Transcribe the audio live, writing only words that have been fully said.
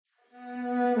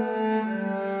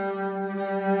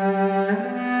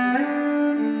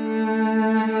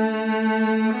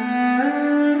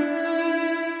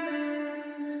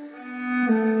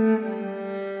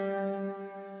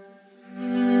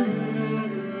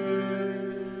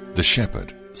The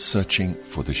Shepherd Searching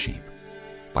for the Sheep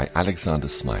by Alexander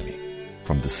Smiley,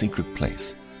 from The Secret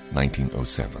Place,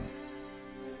 1907.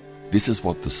 This is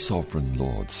what the Sovereign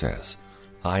Lord says: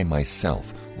 I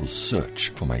myself will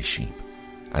search for my sheep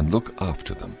and look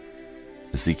after them.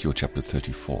 Ezekiel chapter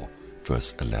 34,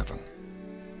 verse 11.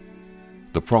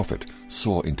 The prophet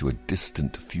saw into a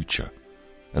distant future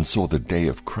and saw the day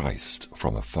of Christ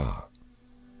from afar.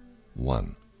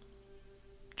 1.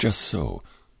 Just so,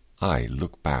 I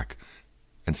look back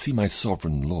and see my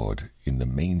sovereign Lord in the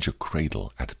manger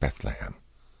cradle at Bethlehem.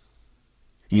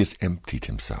 He has emptied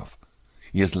himself.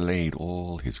 He has laid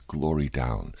all his glory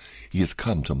down. He has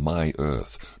come to my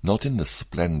earth, not in the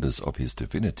splendors of his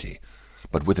divinity,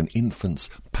 but with an infant's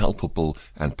palpable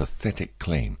and pathetic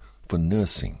claim for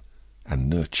nursing and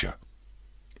nurture.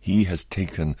 He has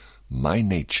taken my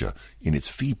nature in its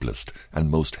feeblest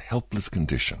and most helpless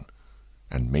condition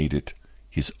and made it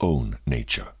his own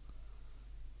nature.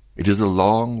 It is a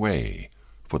long way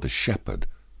for the shepherd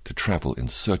to travel in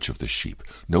search of the sheep.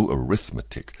 No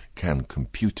arithmetic can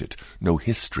compute it. No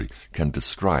history can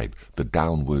describe the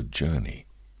downward journey.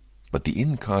 But the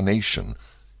incarnation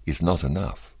is not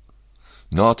enough.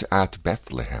 Not at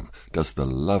Bethlehem does the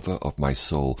lover of my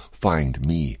soul find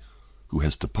me, who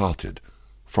has departed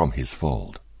from his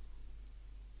fold.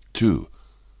 2.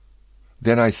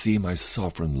 Then I see my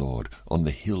sovereign Lord on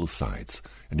the hillsides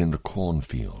and in the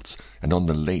cornfields and on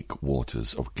the lake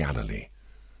waters of Galilee.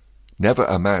 Never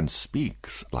a man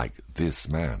speaks like this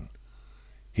man.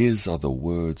 His are the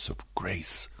words of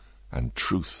grace and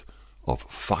truth, of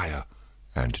fire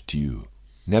and dew.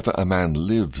 Never a man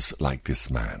lives like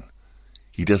this man.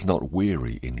 He does not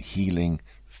weary in healing,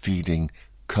 feeding,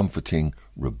 comforting,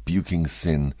 rebuking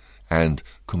sin, and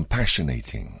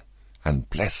compassionating and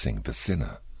blessing the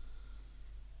sinner.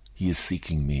 He is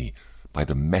seeking me by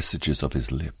the messages of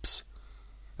his lips,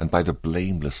 and by the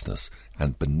blamelessness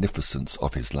and beneficence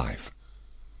of his life.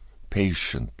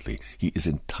 Patiently he is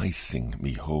enticing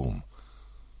me home.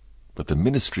 But the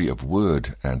ministry of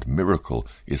word and miracle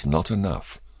is not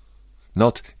enough.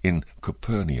 Not in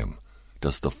Capernaum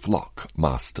does the flock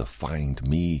master find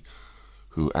me,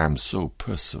 who am so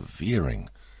persevering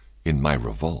in my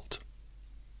revolt.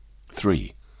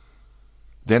 3.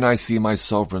 Then I see my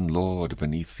sovereign Lord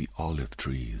beneath the olive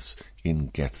trees in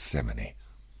Gethsemane.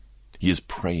 He is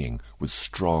praying with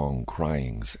strong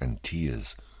cryings and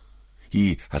tears.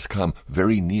 He has come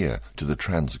very near to the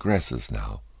transgressors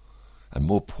now, and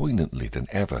more poignantly than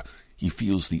ever he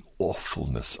feels the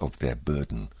awfulness of their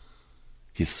burden.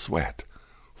 His sweat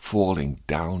falling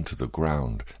down to the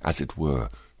ground, as it were,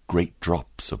 great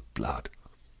drops of blood.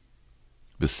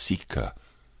 The seeker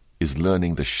is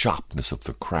learning the sharpness of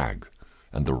the crag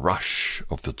and the rush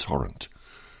of the torrent.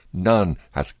 None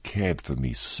has cared for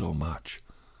me so much.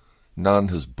 None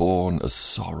has borne a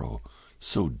sorrow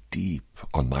so deep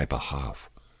on my behalf.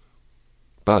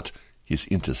 But his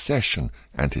intercession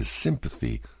and his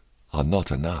sympathy are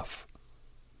not enough.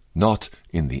 Not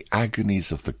in the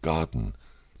agonies of the garden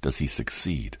does he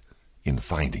succeed in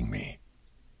finding me.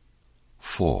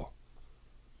 4.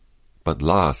 But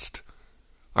last,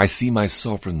 I see my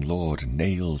sovereign Lord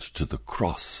nailed to the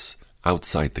cross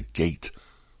outside the gate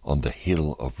on the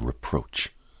hill of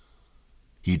reproach.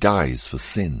 He dies for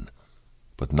sin,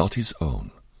 but not his own.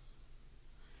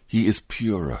 He is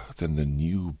purer than the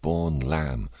new-born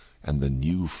lamb and the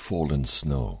new-fallen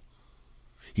snow.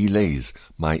 He lays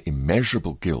my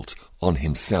immeasurable guilt on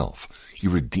himself. He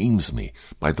redeems me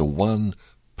by the one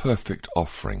perfect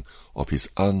offering of his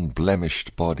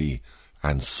unblemished body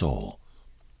and soul.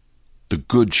 The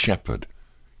Good Shepherd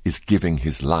is giving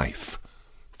his life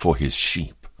for his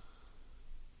sheep.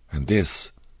 And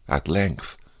this, at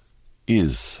length,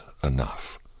 is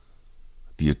enough.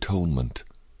 The atonement,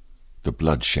 the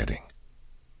bloodshedding.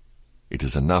 It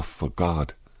is enough for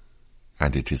God,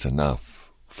 and it is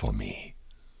enough for me.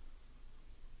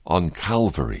 On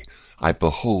Calvary I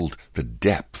behold the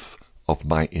depth of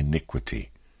my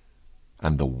iniquity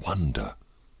and the wonder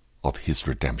of his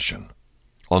redemption.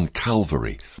 On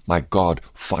Calvary my God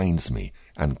finds me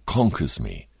and conquers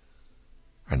me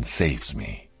and saves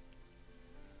me.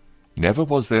 Never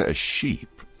was there a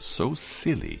sheep so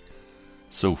silly,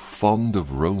 so fond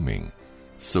of roaming,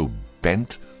 so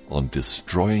bent on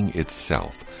destroying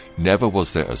itself. Never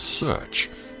was there a search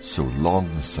so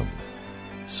longsome,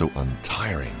 so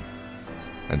untiring,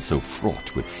 and so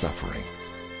fraught with suffering.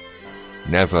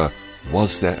 Never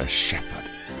was there a shepherd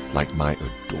like my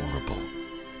adorable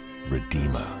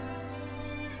Redeemer.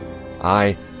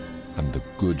 I am the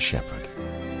Good Shepherd.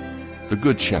 The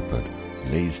Good Shepherd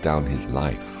lays down his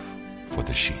life for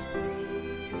the sheep.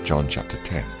 John chapter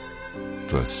 10,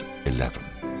 verse 11.